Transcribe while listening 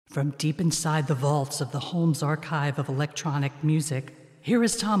From deep inside the vaults of the Holmes Archive of Electronic Music, here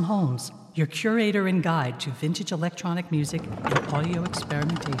is Tom Holmes, your curator and guide to vintage electronic music and audio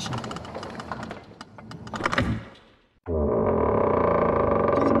experimentation.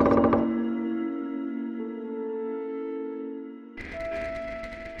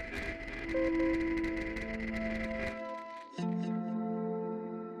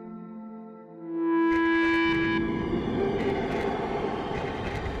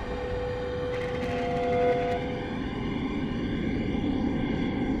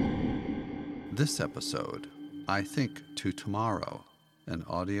 This episode, I Think to Tomorrow, an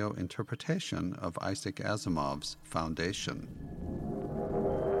audio interpretation of Isaac Asimov's Foundation.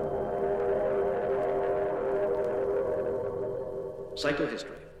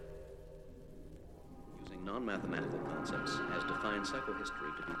 Psychohistory, using non-mathematical concepts, has defined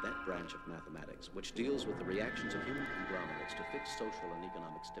psychohistory to be that branch of mathematics which deals with the reactions of human conglomerates to fixed social and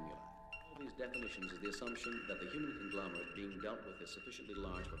economic stimuli. These definitions is the assumption that the human conglomerate being dealt with is sufficiently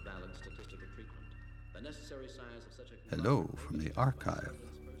large for valid statistical treatment. The necessary size of such a Hello from the archive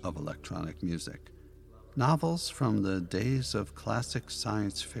of electronic music. Novels from the days of classic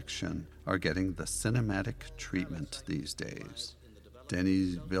science fiction are getting the cinematic treatment these days.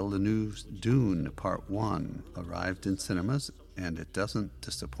 Denis Villeneuve's Dune Part 1 arrived in cinemas, and it doesn't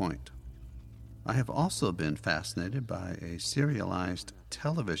disappoint. I have also been fascinated by a serialized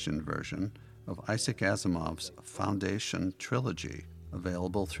television version of Isaac Asimov's Foundation trilogy,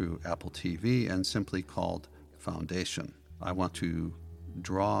 available through Apple TV and simply called Foundation. I want to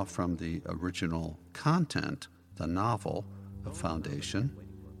draw from the original content, the novel of Foundation,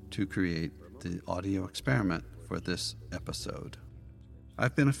 to create the audio experiment for this episode.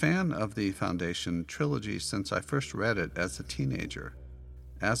 I've been a fan of the Foundation trilogy since I first read it as a teenager.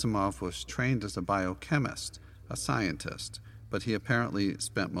 Asimov was trained as a biochemist, a scientist, but he apparently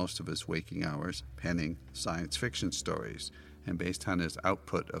spent most of his waking hours penning science fiction stories, and based on his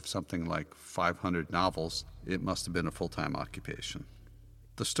output of something like 500 novels, it must have been a full-time occupation.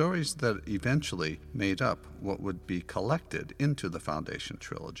 The stories that eventually made up what would be collected into the Foundation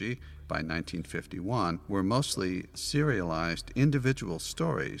trilogy by 1951 were mostly serialized individual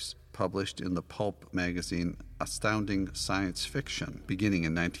stories published in the pulp magazine Astounding Science Fiction, beginning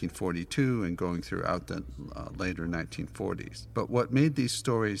in 1942 and going throughout the later 1940s. But what made these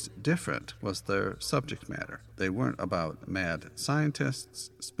stories different was their subject matter. They weren't about mad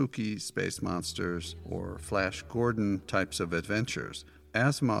scientists, spooky space monsters, or Flash Gordon types of adventures.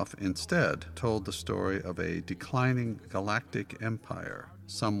 Asimov instead told the story of a declining galactic empire,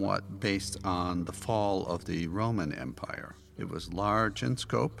 somewhat based on the fall of the Roman Empire. It was large in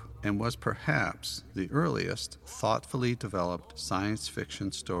scope and was perhaps the earliest thoughtfully developed science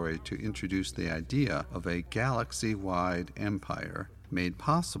fiction story to introduce the idea of a galaxy-wide empire made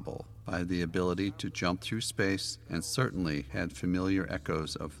possible by the ability to jump through space, and certainly had familiar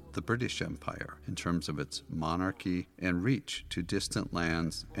echoes of the British Empire in terms of its monarchy and reach to distant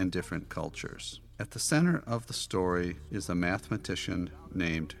lands and different cultures. At the center of the story is a mathematician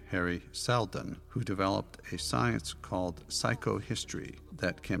named Harry Seldon, who developed a science called psychohistory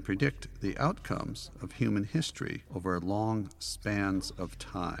that can predict the outcomes of human history over long spans of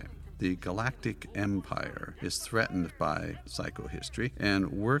time. The Galactic Empire is threatened by psychohistory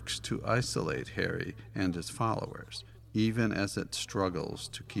and works to isolate Harry and his followers, even as it struggles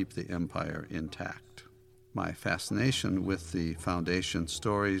to keep the empire intact. My fascination with the Foundation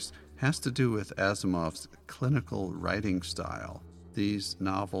stories has to do with Asimov's clinical writing style. These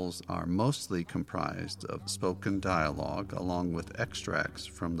novels are mostly comprised of spoken dialogue along with extracts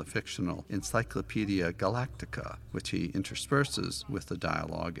from the fictional Encyclopedia Galactica, which he intersperses with the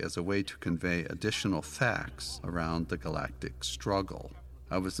dialogue as a way to convey additional facts around the galactic struggle.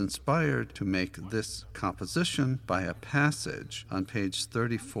 I was inspired to make this composition by a passage on page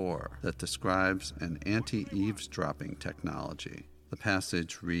 34 that describes an anti-eavesdropping technology. The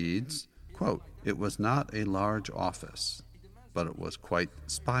passage reads, quote, "It was not a large office, but it was quite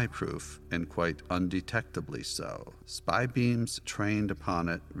spy-proof and quite undetectably so. Spy beams trained upon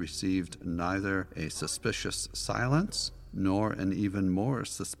it received neither a suspicious silence nor an even more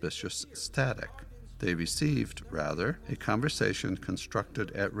suspicious static. They received, rather, a conversation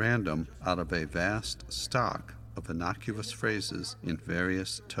constructed at random out of a vast stock of innocuous phrases in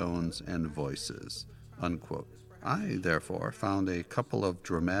various tones and voices." Unquote. I, therefore, found a couple of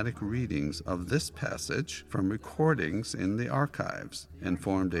dramatic readings of this passage from recordings in the archives and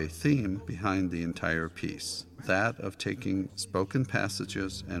formed a theme behind the entire piece, that of taking spoken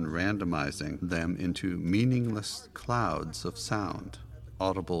passages and randomizing them into meaningless clouds of sound,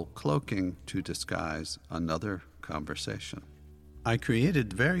 audible cloaking to disguise another conversation. I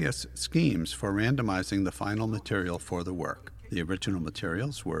created various schemes for randomizing the final material for the work. The original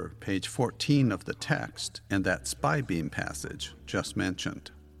materials were page 14 of the text and that spy beam passage just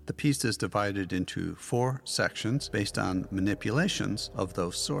mentioned. The piece is divided into 4 sections based on manipulations of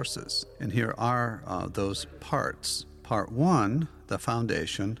those sources. And here are those parts. Part 1, the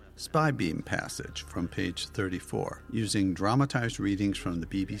foundation, spy beam passage from page 34, using dramatized readings from the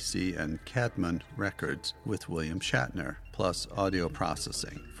BBC and Cadman records with William Shatner, plus audio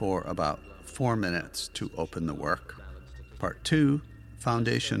processing for about 4 minutes to open the work. Part 2,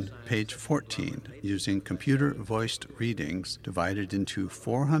 foundation, page 14, using computer-voiced readings divided into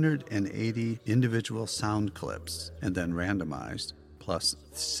 480 individual sound clips and then randomized, plus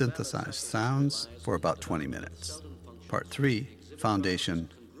synthesized sounds for about 20 minutes. Part 3,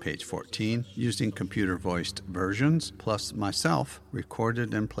 foundation, page 14, using computer-voiced versions, plus myself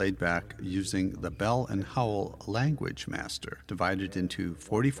recorded and played back using the Bell and Howell Language Master, divided into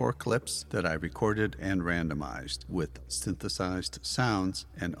 44 clips that I recorded and randomized with synthesized sounds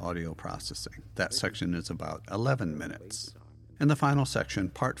and audio processing. That section is about 11 minutes. In the final section,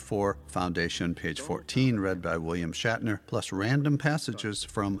 Part 4, Foundation, page 14, read by William Shatner, plus random passages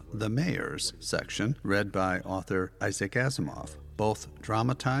from The Mayors section, read by author Isaac Asimov. Both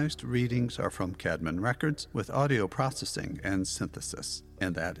dramatized readings are from Cadman Records with audio processing and synthesis,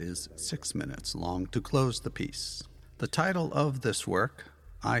 and that is 6 minutes long to close the piece. The title of this work,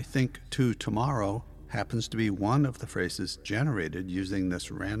 I Think to Tomorrow, happens to be one of the phrases generated using this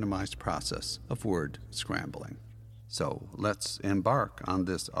randomized process of word scrambling. So let's embark on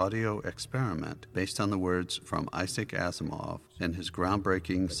this audio experiment based on the words from Isaac Asimov in his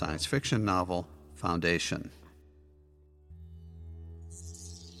groundbreaking science fiction novel, Foundation.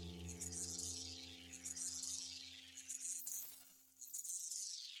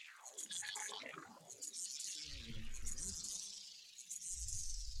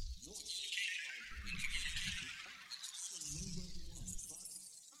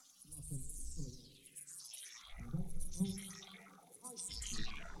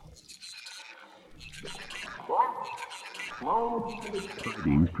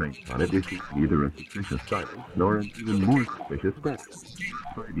 Beams traced on it receive neither a suspicious silence nor an even more suspicious static.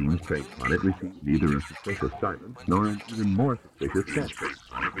 Beams traced on it receive neither a suspicious silence nor an even more suspicious static.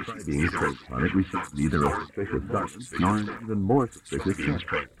 Beams traced on it receive neither a suspicious silence nor an even more suspicious static. Beams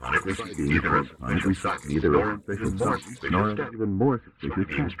traced on it receive neither a suspicious silence nor an even more suspicious static.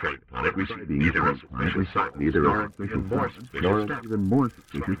 Beams traced on it receive neither a suspicious silence nor an even more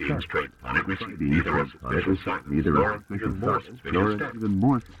suspicious static. Beams traced on it receive neither a suspicious silence nor an even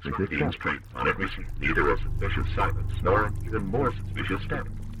more suspicious static. On it receive neither a suspicious silence nor an even more suspicious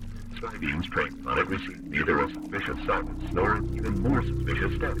static. Spy beams trained on it receive neither a suspicious silence nor an even more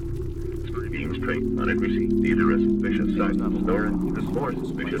suspicious static. Spy beams trained on it receive neither a suspicious silence nor an even more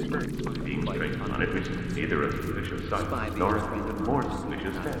suspicious static. Spy beams trained on it receive neither a suspicious silence nor an even more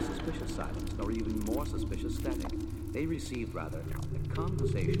suspicious static. Suspicious silence nor even more suspicious static. They received, rather, a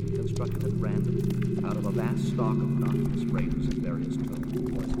conversation constructed at random out of a vast stock of anonymous phrases in various tones and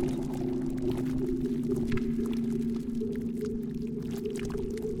voices.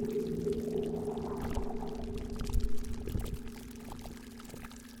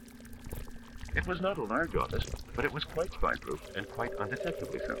 It was not a large office, but it was quite spy-proof and quite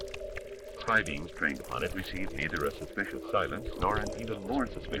undetectably so. Spy beams trained upon it received neither a suspicious silence nor an even more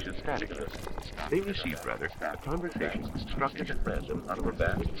suspicious static. They received, rather, a conversation constructed at random out of a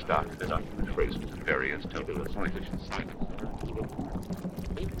vast stock of innocuous phrases in various tones and voices.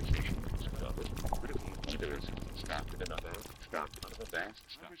 They received neither a stock out of a vast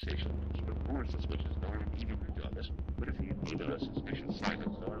conversation, even more suspicious nor an even more office, but if he neither a suspicious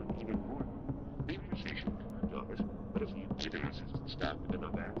silence nor an even more conversation, but if he neither a stop in a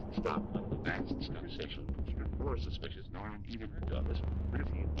vast stop on the vast conversation, even more suspicious nor an even more office, but if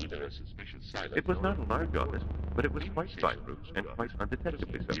he neither a suspicious silence. It was not a large office, but it was quite spy-proof and quite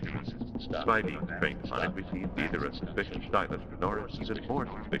undetectably so. Spy beams trained upon it received neither a suspicious silence nor an even more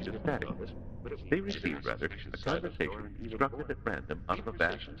suspicious static. They received, rather, a conversation constructed at random out of a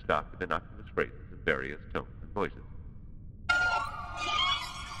vast stock of innocuous phrases in various tones and voices.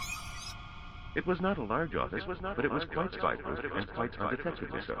 It was not a large office, but it was quite spy-proof and quite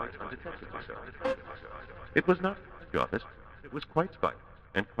undetectably so. It was not a large office, it was quite spy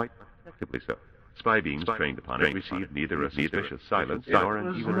and quite undetectably so. Spy beams trained upon it received neither a suspicious silence nor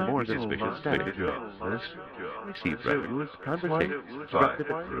an even more suspicious static. Received, rather, conversation constructed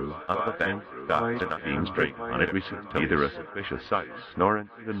through out of a vast stock of innocuous beams trained upon it received neither a suspicious silence nor an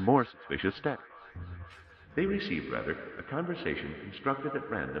even more suspicious static. They received, rather, a conversation constructed at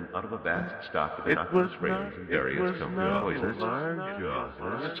random out of a vast stock of innocuous phrases and various comfortable voices.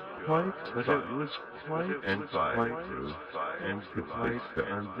 But it was quite and quite true, and quite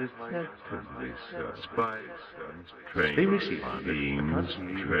undetectably so. They received beings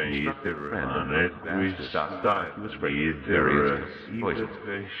trained at random we stock with various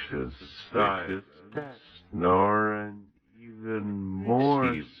voices. Nor an even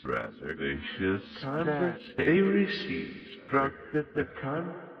more suspicious conversation. They received constructed the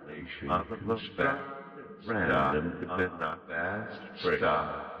combination of a vast random vast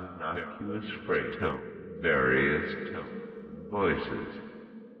stock of innocuous phrases, various voices.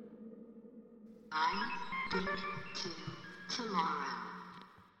 I think to tomorrow.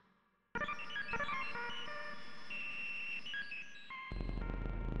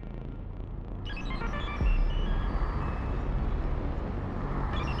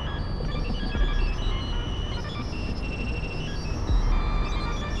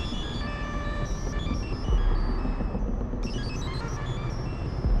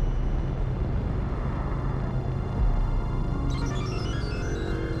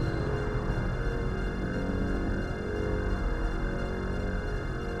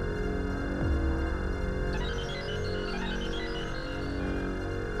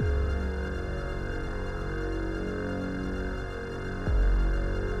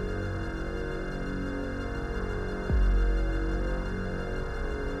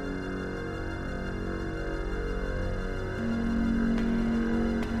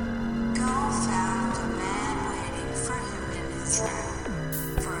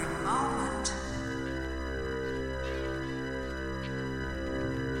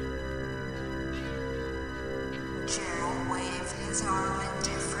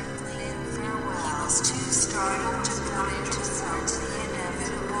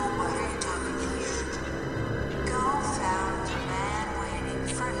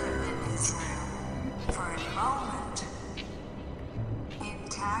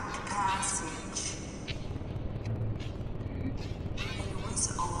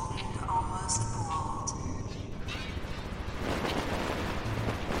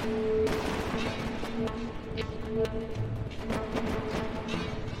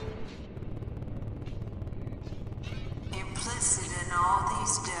 Implicit in all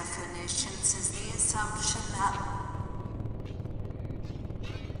these definitions is the assumption that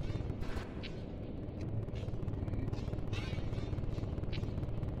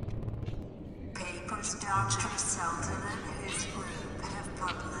papers Dr. Selden and his group have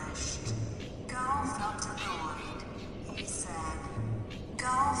published. Gull felt annoyed. He said,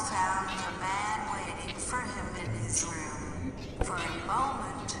 Gull found a man waiting for him in his room. For a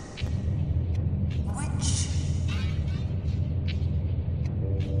moment, which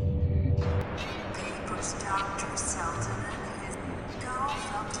papers Dr. Selden and his Gull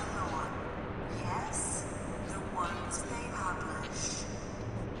felt annoyed. Yes, the ones they publish.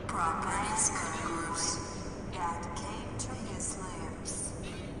 Properties codes that came to his lips.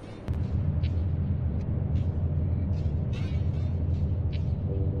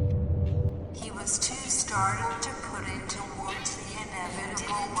 He was too startled to put into words the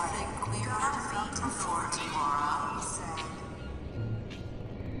inevitable what we gotta meet before tomorrow, he said.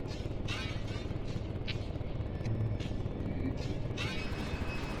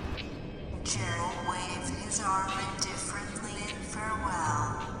 Gerald waved his arm indifferently in farewell.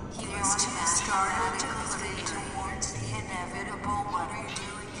 He was too startled to put into words the inevitable what are you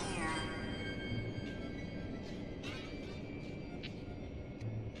doing here?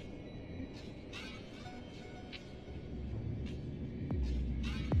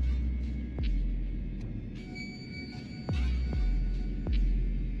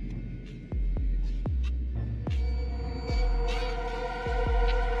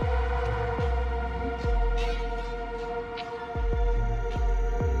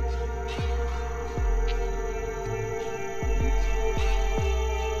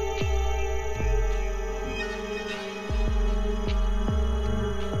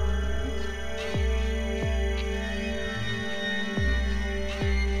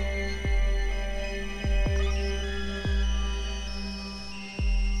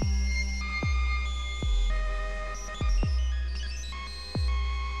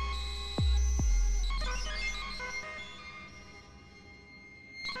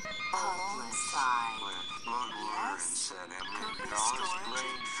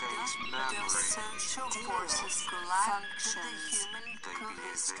 Social forces function the human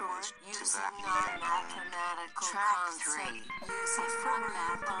cohistort using non-mathematical concepts. Using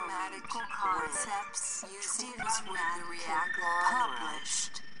non-mathematical concepts, using with the reactor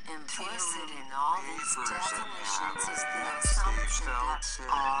published. Implicit in all these definitions is the assumption that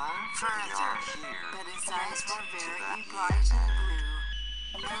are further, but his eyes were very bright and blue.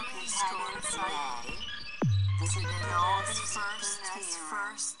 No historian visited all his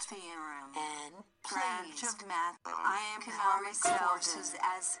first theorem and branch of math. I am economic forces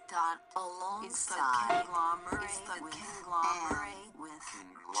as dot alongside is the conglomerate with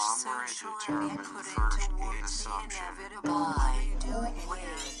socially put towards the inevitable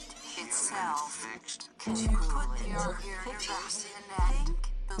with itself. Can you put the figures in and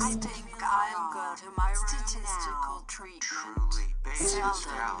I think I'll go to my statistical treatment.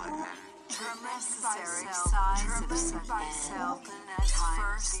 Seldom. Necessary size of by self and as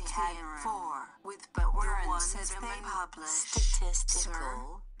first theorem with but one sediment published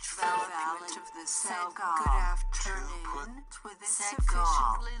statistical development of the self good afternoon with a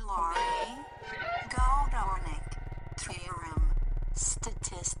sufficiently large Goldonic theorem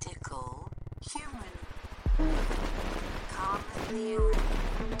statistical human common theorem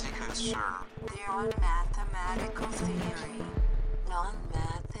they're mathematical theory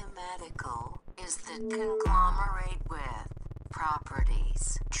non-mathematical is the conglomerate with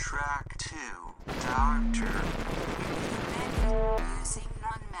properties. Track 2, Doctor. Using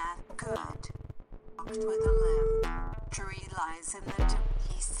non-math good. With a limb. Tree lies in the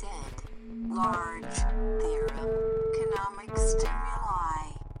he said. Large theorem. Economic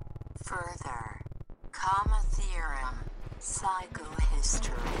stimuli. Further. Comma theorem.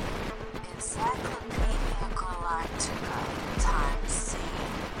 Psychohistory. Encyclopedia Galactica. Times C.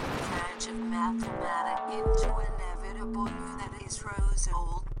 Branch of mathematics into inevitable you that is rose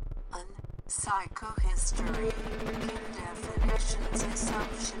old. Psychohistory. Definitions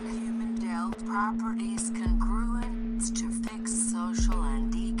assumption human dealt properties congruent to fixed social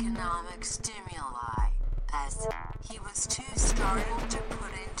and economic stimuli. As he was too startled to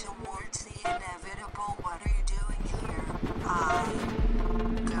put into words the inevitable. What are you doing here? I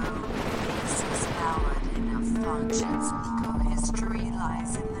go. Basis valid enough functions. Ecohistory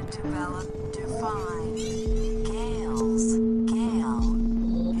lies in the developed, defined. Gales. Gale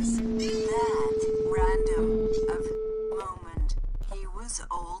is that random of moment. He was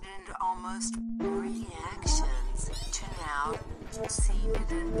old and almost reactions to now seen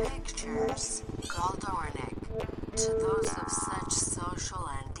it in pictures. Goldornic to those of such social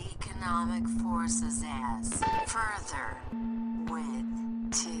and economic forces as further with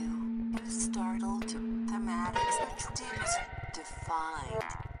to startled thematics which is defined.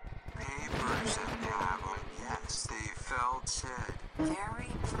 Papers and have yes, they felt said.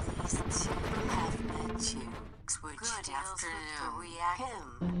 Very pleased to have met you. Good afternoon.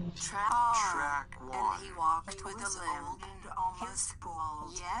 Him. Track 1. And he walked with a limp and almost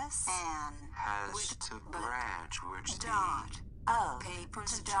bald. Yes. And has to branch which dot.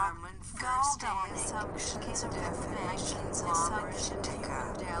 Papers determined first and assumptions of definitions assumption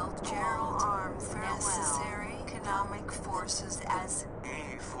dealt Gerald arm necessary economic forces as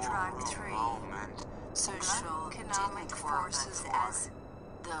track 3 moment. social economic forces as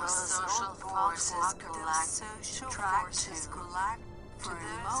the social forces track 2 for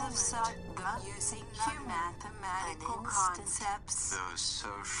those of such using mathematical concepts Those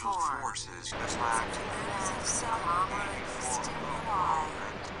social forces stimuli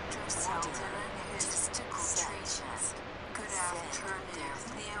resulted in statistical treatment. Good afternoon.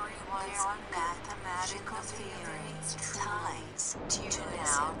 Theory was on mathematical theories. Ties to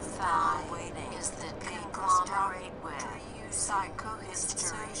now found is the conglomerate with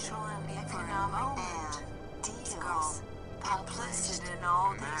psychohistory, social and economic and deals. Implicit in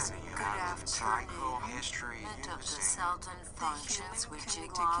all these good afternoon of the Selton functions which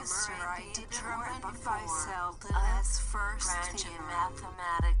agglomerate determined by Selton as first branch of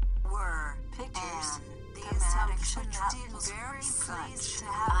mathematics were pictures. The assumption that was very pleased to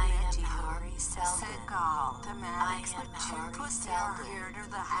have met you, said Gall. Thematics which you put here to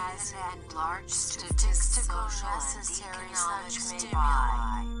the has and large statistical necessary such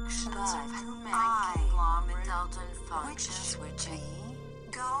stimuli. But I Selton functions which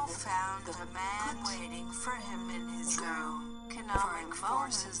Gall found the man waiting for him in his room. Economic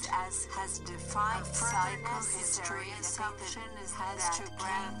forces as has defined psychohistory assumption is has to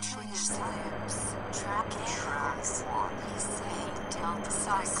branch his lips. Track 1. He said dealt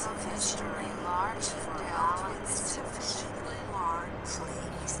psychohistory large for dealt with sufficiently large.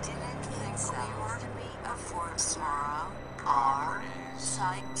 Please didn't think we were to meet before tomorrow. Are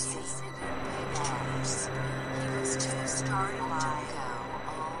psych seated in pictures. He was too startled to go.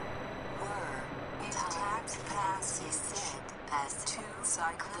 Were intact pass, he said. As to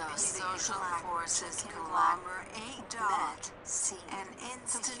psych the social forces conglomerate met, an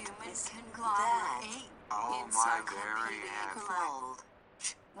instant human conglomerate, Oh, my very hand.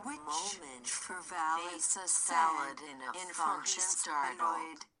 which moment for valid salad in a function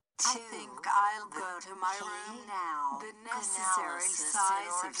startled. I think I'll go to my room now. The necessary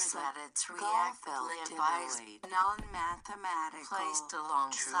size of that it's reactively non-mathematical placed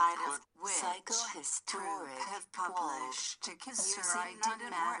alongside of which psychohistoric have published using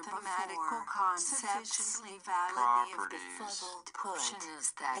non-mathematical concepts sufficiently validly of the fuddled push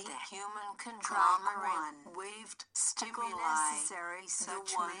is that the human conglomerate waived stimuli necessary such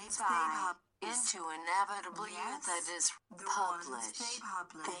ones by into inevitable youth that is published.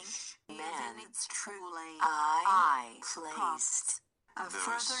 Think, man, it's truly I placed. A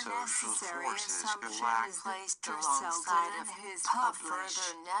further necessary assumption is placed alongside of his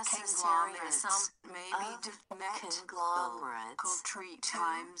published conglomerates may be conglomerate treat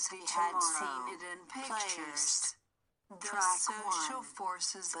times he had seen it in pictures. The social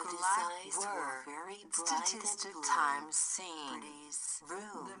forces were very statistical times seen.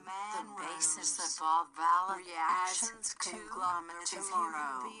 The basis of all valid reactions conglomerate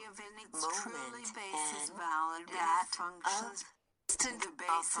tomorrow. Its truly basis valid that functions. The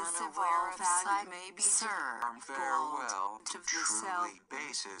basis of all valid may be served. Farewell to the truly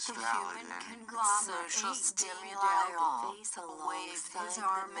basis the valid human and conglomerate social stimuli all waved his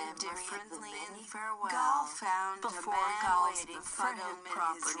arm indifferently in farewell. Gall found before Gall waiting for him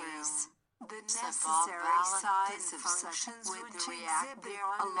properties. The necessary size of functions which exhibit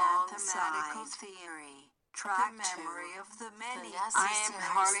along mathematical theory. Track the memory of the many. I am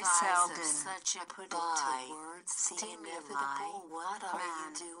Harry Seldon. Such a put into words stimuli. What are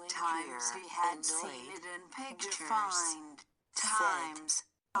you doing times here? He had seen it in pictures. Defined times.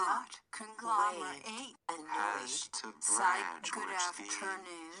 Not conglomerate has to sight. branch Good which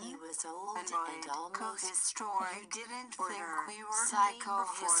afternoon. He was old and almost historic. You didn't think we were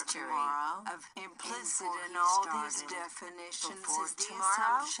psychohistory of implicit in all these definitions is the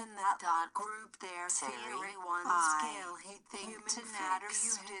assumption that group their theory one scale he thinks to matter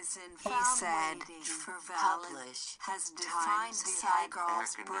you his he said for valid has defined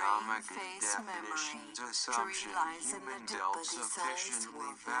Psychos brain face memory to realize in the dealt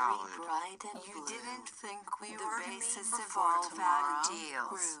sufficiently valid. You didn't think we were the basis of all valid deals.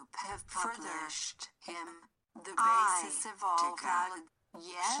 Group have published him. The basis of all valid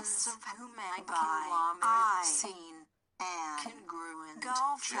yes of human conglomerate seen and congruent.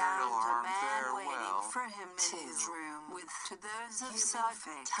 Gall found a man waiting for him in his room with to those of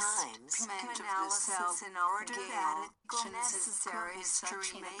suffix times analysis in order that it necessary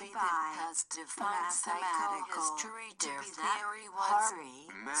history may by has defined psychohistory to be theory was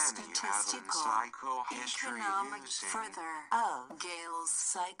statistical economic further of Gale's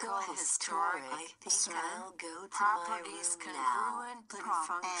psychohistoric I think I'll go to properties congruent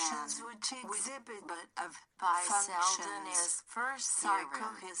functions which exhibit but of functions is first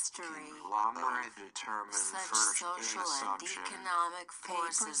psychohistory Conglomerate determined such first social in and assumption. economic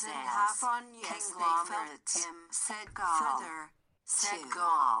forces and half on yes conglomerates said Gall further said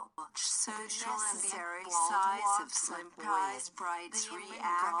Gall social necessary size of slim guys brights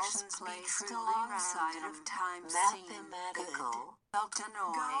reactions placed alongside of time mathematical felt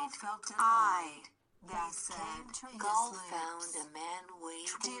annoyed eyed. They said Gall found a man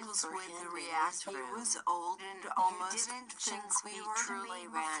waiting for him in his room. He was old and almost didn't think we were truly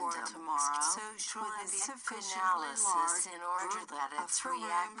random. Tomorrow, social and sufficient analysis in order that its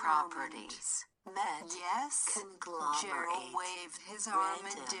react properties. Met yes, conglomerate. Gerald waved his arm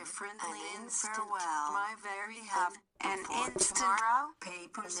indifferently in farewell. My very happy an instant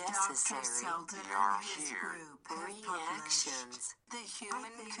papers Dr. Seldon and his group reactions. The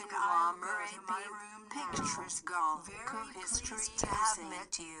human conglomerate pictures Gall history have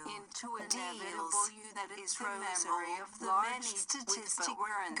met you into inevitable you that is the memory of the many statistics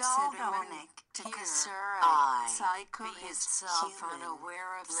were Galdonic to I psycho itself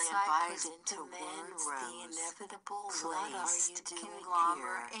unaware of life into man the inevitable what are you doing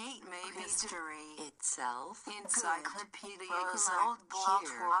conglomerate maybe history itself encyclopedia result block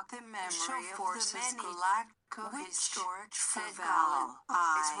the memory of the many historic said Gall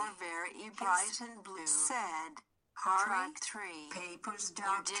eyes were very bright and blue said Harry 3 papers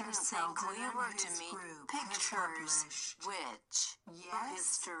Dr. Seldon we were to meet pictures which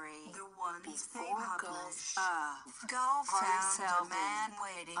history the ones before Gall found a man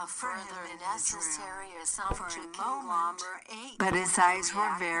waiting for him in necessary assumption conglomerate but his eyes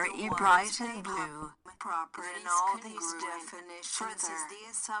were very bright and blue properties congruent. Further, the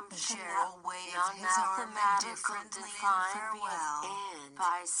assumption that waved his arm indifferently in farewell.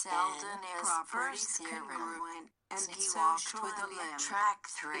 By Selden is first congruent, and he walked with a limp. Track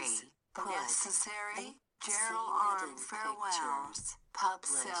 3. Necessary. Gerald arm farewell.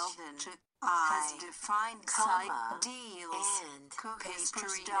 Selden has defined sight deals and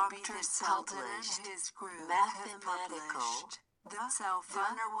papers Dr. Selden and his group have published. The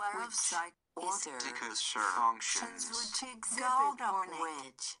self-unaware of sight functions which exhibit on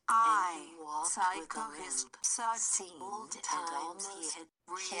which psychohistorical times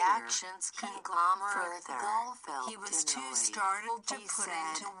reactions conglomerate. He was too startled to put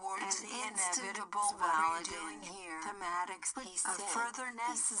into words the inevitable validating here. Thematics, a further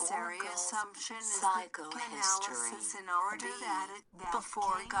necessary assumption is psychoanalysis in order that it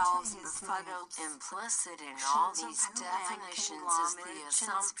before Gall's befuddled. Implicit in all these definitions is the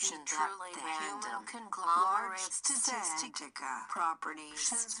assumption that the human conglomerate statistica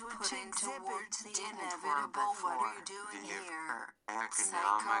properties put into words the inevitable. What are you doing here?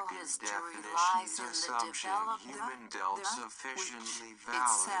 Psychohistory lies in the development sufficiently valid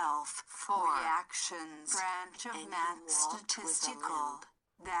itself for reactions branch of math statistical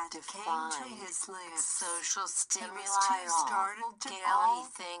that came to his lips. Social stimuli startled to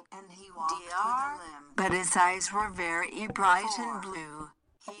anything, and he walked with a limp. But his eyes were very bright and blue.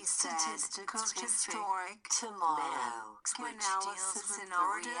 He said, historic tomorrow, analysis in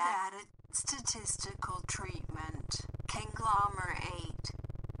order that statistical treatment, conglomerate,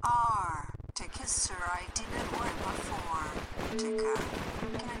 Ticka, I didn't work before, Ticka,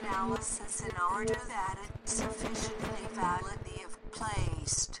 analysis in order that it sufficiently validly have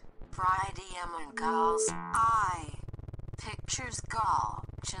placed, Fridium and Gall's pictures Gall,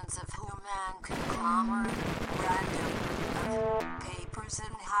 of human conglomerate, random, papers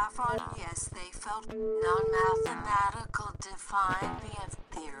and half on, yes they felt, non-mathematical defined via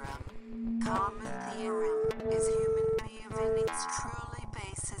theorem. Common theorem is human being its truly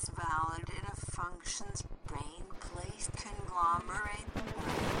basis valid in a function's brain placed conglomerate.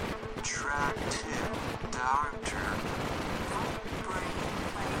 Track 2, Doctor. Brain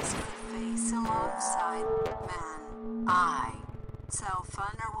placed the face alongside man.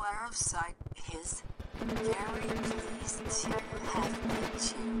 Self-unaware of sight, his very pleased to have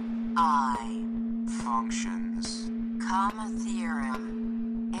met you. Functions. Comma theorem.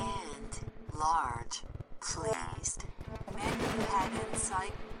 And large. Pleased. Many had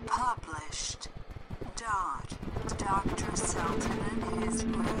insight published. Dr. Selden and his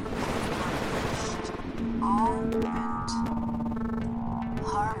group have published. Augment.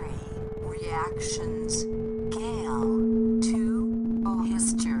 Hurry. Reactions. Gale.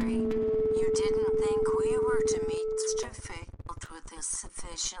 History. You didn't think we were to meet Stuffield with a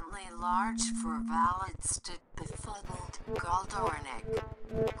sufficiently large for valid befuddled Goldornick.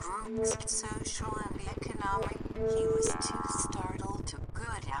 Groups social and economic. He was too startled to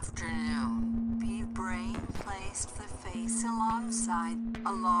good afternoon. Brain placed the face alongside,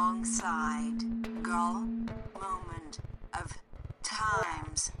 Gull, moment of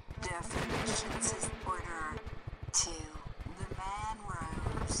times, definitions is order. 2. The man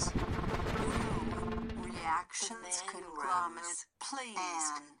rose. Room, reactions, conglomerates,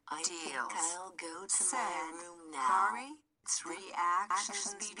 pleased, deals. I'll go to my room now. Hurry, its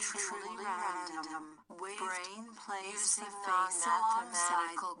reactions be truly random. Brain plays the face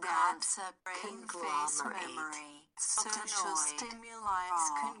alongside that brain face memory. Social stimuli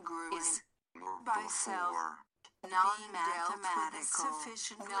is congruent by self. Non-mathematical,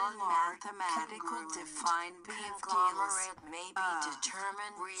 non-mathematical defined conglomerate may be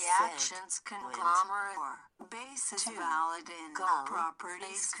determined reactions conglomerate or basis valid in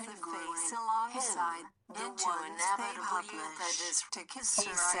properties congruent alongside the ones they published. He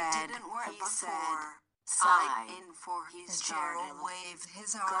said, Sight in for his Gerald waved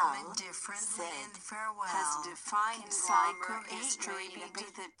his arm indifferently in farewell. Has defined psychohistory to be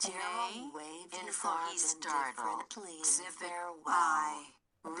the Gerald waved in for he startled. Farewell.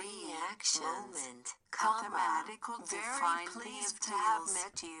 Reaction. Moment. Mathematical very pleased to have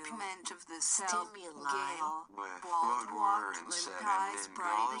met you. Meant of the stimuli. Walled walked with eyes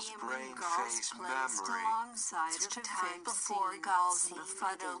brightly in Gall's placed alongside to time before Gall's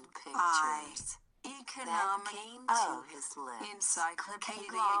befuddled pictures. economic came to his lips. encyclopedia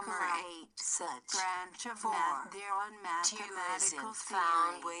Conglomerate such branch of their own mathematical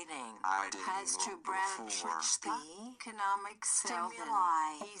found theory waiting. I has to branch the economic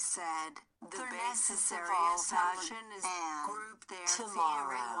stimuli. He said the basis of all fashion is group their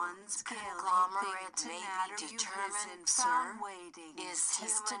theory one's Conglomerate may be determined, sir, waiting is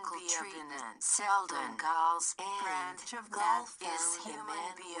statistical human treatment. seldom calls Branch of golf math is found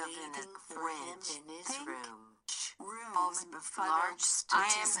human waiting for him in his Think room. Rooms before Large I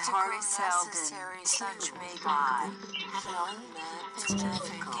am statistical Harry Seldon. necessary such may buy. Showing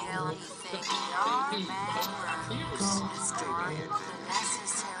mathematical anything Our man rooms historic the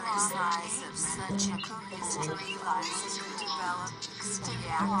necessary size of such a history lies in the developed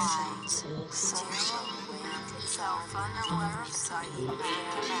reactions, social self-unaware of sight,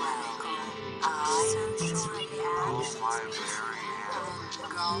 mathematical, social reactions, my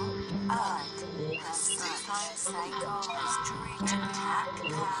very as such psychohistory to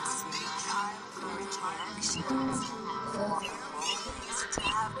capacity, childhood reactions, to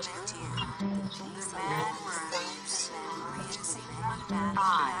have met you. The man rooms, using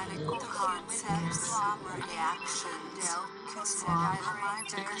mathematical concepts, reaction,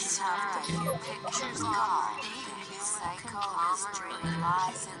 consider a few pictures of the psychohistory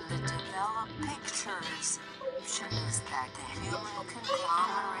lies in the developed pictures. Is that the human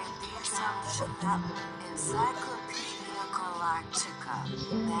conglomerate, the assumption that Encyclopedia Galactica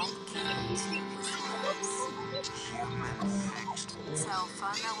that came to his lips. human fixed.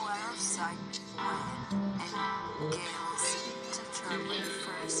 Self-unaware of sight, and gills determined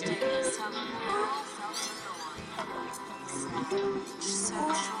first in some world felt annoyed.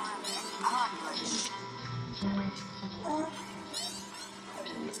 Social and published.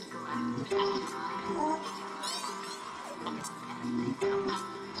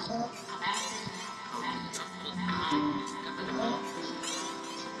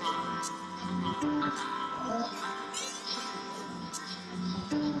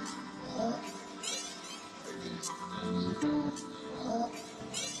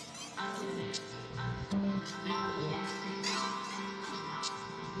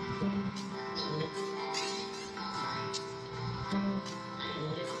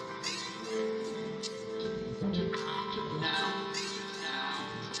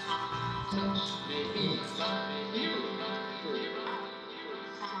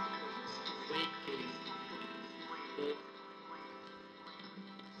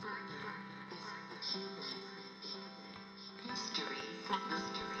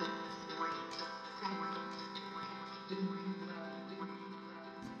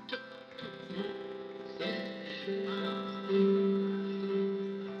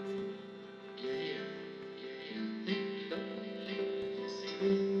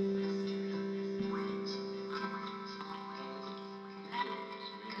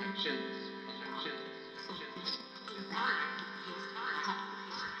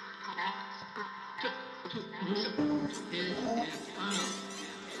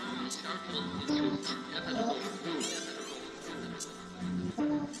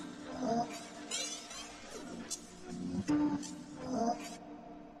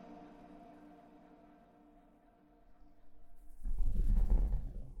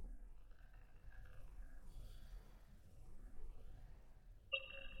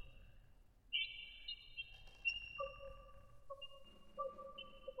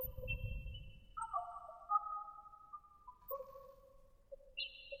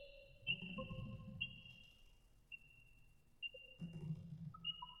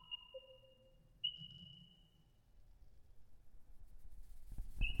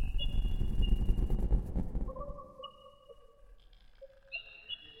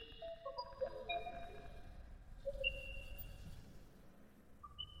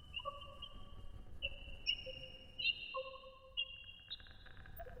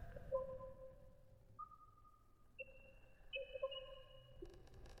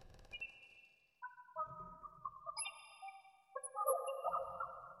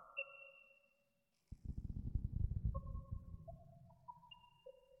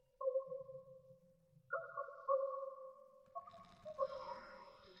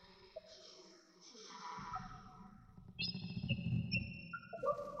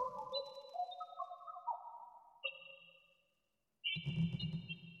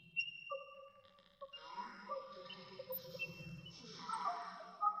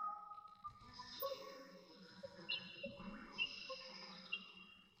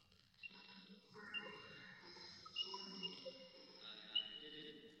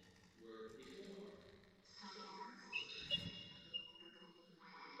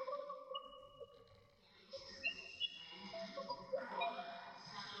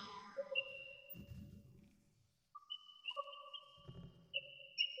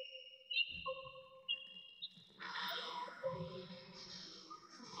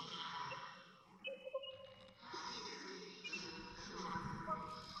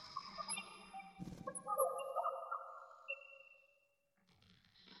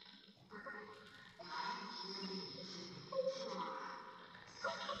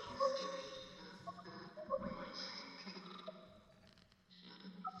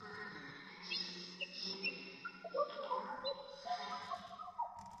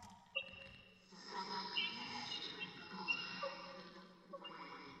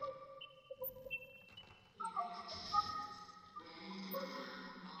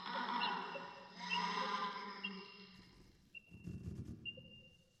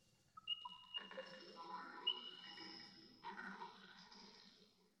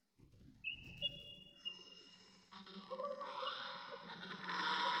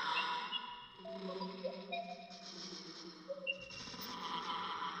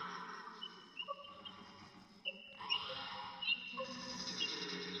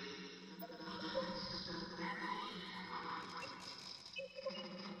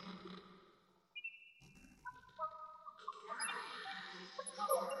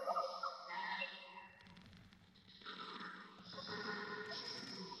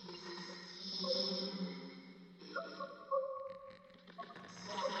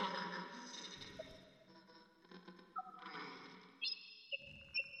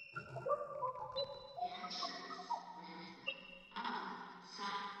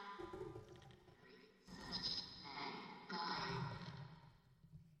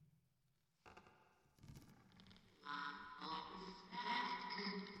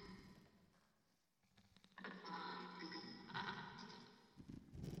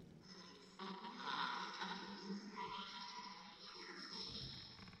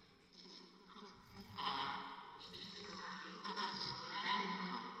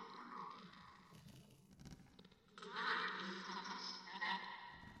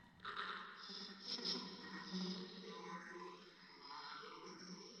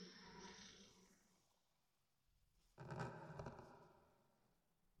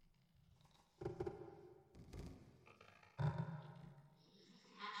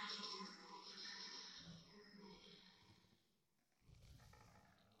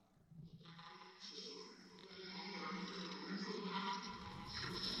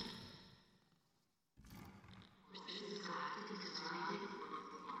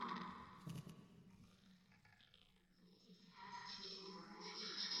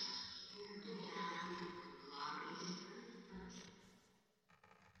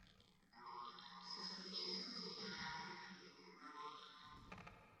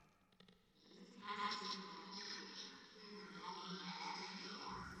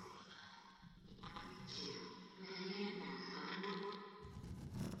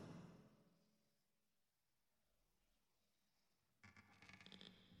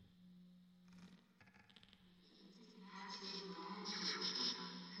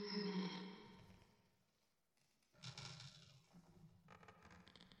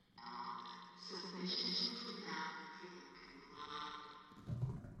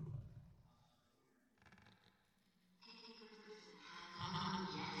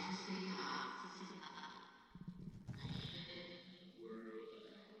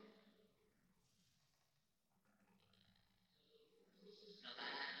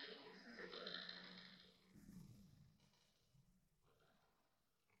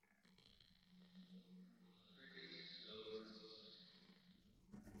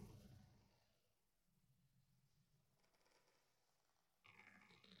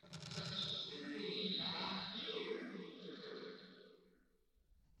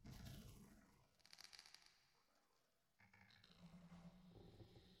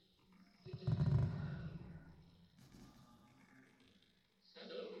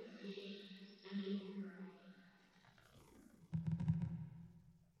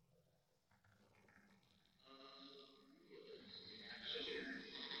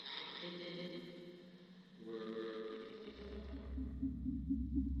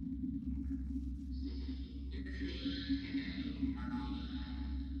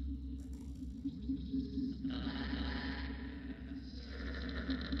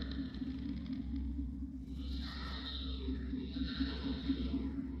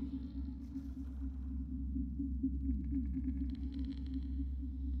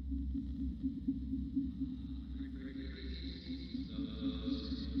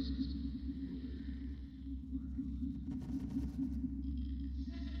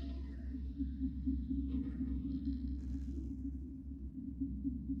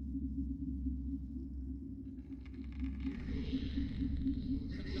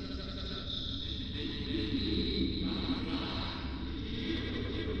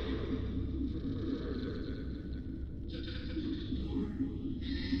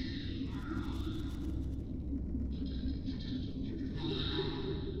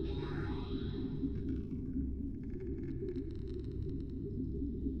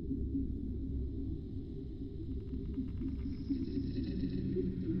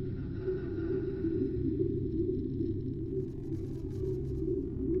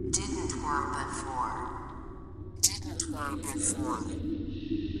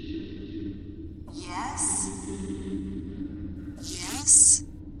 Yes? Yes?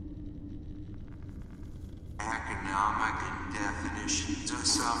 Economic definitions of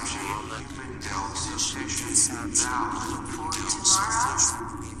something human dealt sufficient value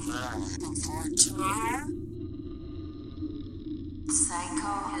For tomorrow?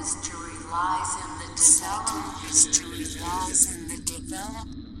 Psychohistory lies in the development.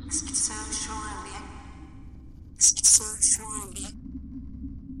 Social and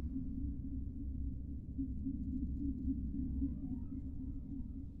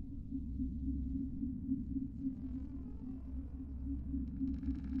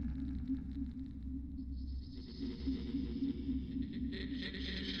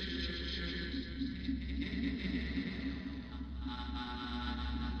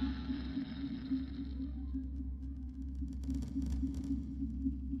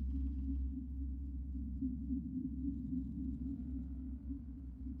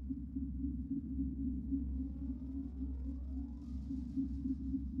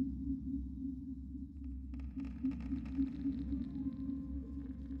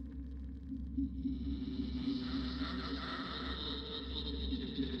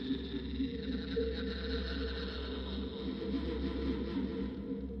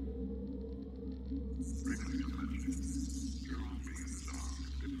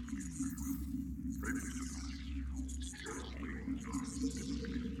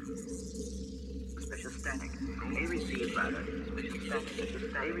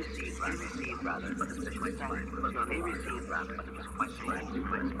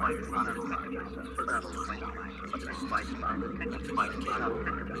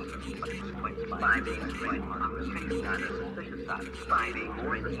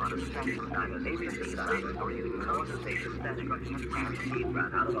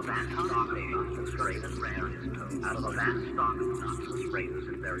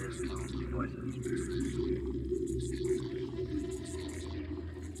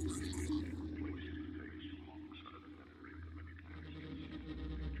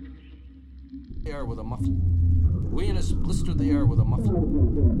air with a muffin. Weenus blistered the air with a muffin.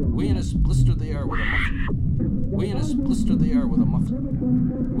 Weenus blistered the air with a muffin. Weenus blistered the air with a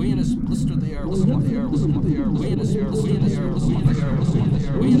muffin. Weenus blistered the air, listen to the air, listen to the air, Weenus air, listen to the air, listen to the air, listen to the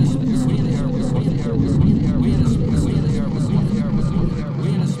air, Weenus blistered the air, listen to the air, listen to the air, Weenus blistered the air, listen to the air, listen to the air,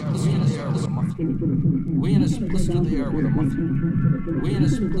 Weenus blistered the air with a muffin. Weenus blistered the air with a muffin.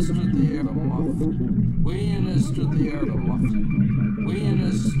 Weenus blistered the air with a muffin. Weenus stood the air with a muffin.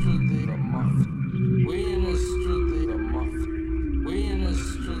 Weenus stood the muffin. Weenus stood the muffin. Weenus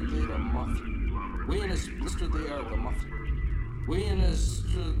stood the muffin. Weenus blistered the air with a muffin. Weenus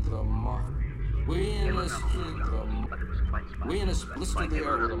stood the muffin. Weenus stood the muffin. Weenus blistered the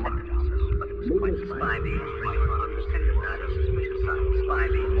air with a muffin.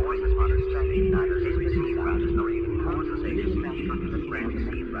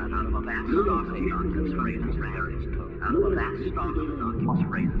 Out of a vast stock of innocuous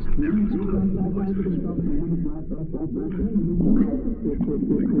phrases and various tones and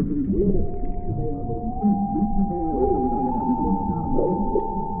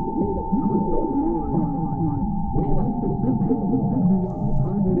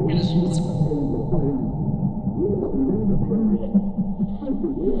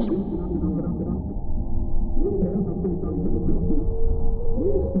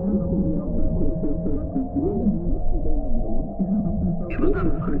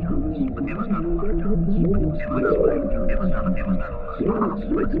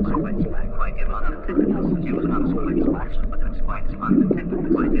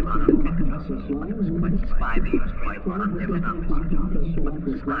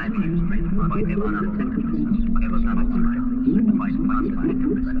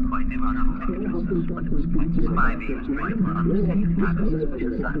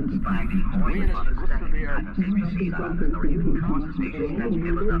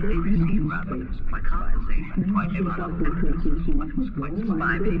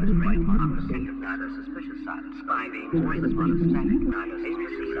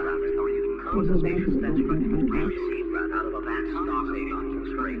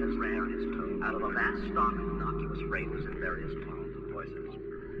voices.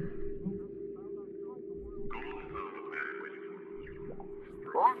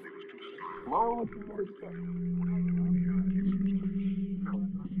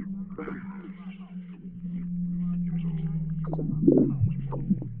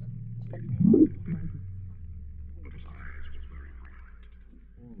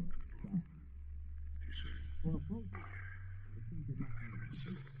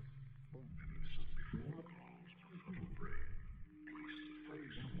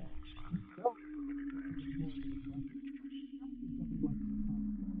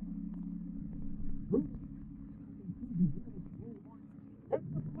 Very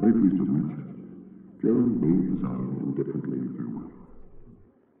pleased to meet you. John moves on indifferently through.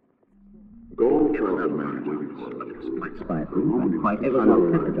 Go tell the man waiting for us. Spy-proof and quite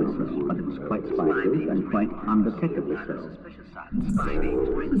undetectable, sir. But it was quite spy-proof and quite undetectable, sir.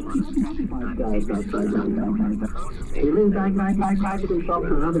 He leaned back himself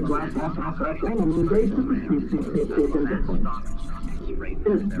to another glass and engaged the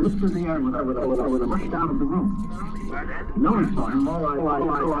lifted the air with a rush out of the room. No one saw him, all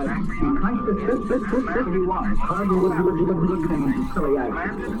right. He kind of fit he was. Hardly would look at him into silly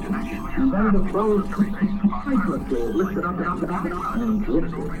action. And then the throws quickly lifted up and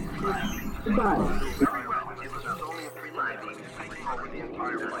lifted. Goodbye.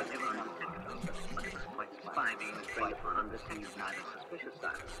 Spy being straight on undeceived, neither suspicious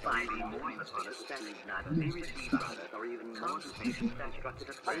side. Spy being more understanding, neither they received rather, or even more suspicious constructed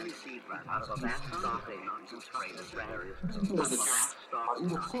a spy received rather out of a vast stock of nonsense frame of various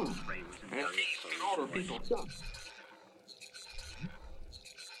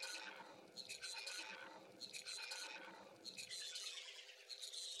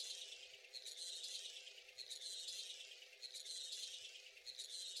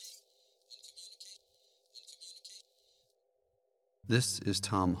This is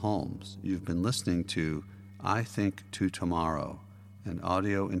Tom Holmes. You've been listening to I Think to Tomorrow, an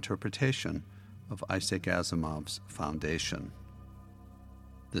audio interpretation of Isaac Asimov's Foundation.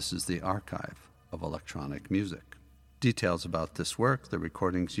 This is the archive of electronic music. Details about this work, the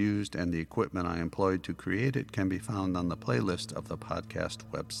recordings used, and the equipment I employed to create it can be found on the playlist of the podcast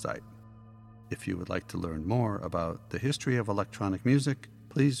website. If you would like to learn more about the history of electronic music,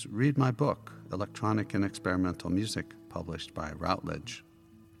 please read my book, Electronic and Experimental Music, published by Routledge.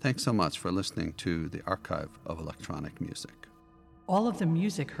 Thanks so much for listening to the Archive of Electronic Music. All of the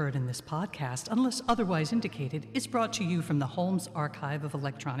music heard in this podcast, unless otherwise indicated, is brought to you from the Holmes Archive of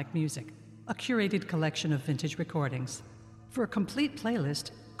Electronic Music, a curated collection of vintage recordings. For a complete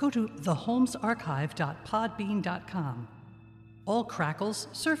playlist, go to theholmesarchive.podbean.com. All crackles,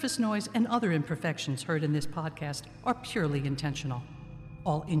 surface noise, and other imperfections heard in this podcast are purely intentional.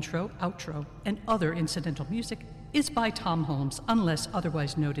 All intro, outro, and other incidental music is by Tom Holmes unless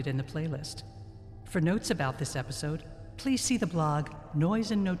otherwise noted in the playlist. For notes about this episode, please see the blog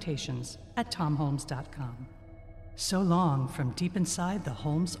Noise and Notations at tomholmes.com. So long from deep inside the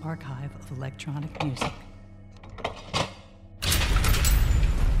Holmes Archive of Electronic Music.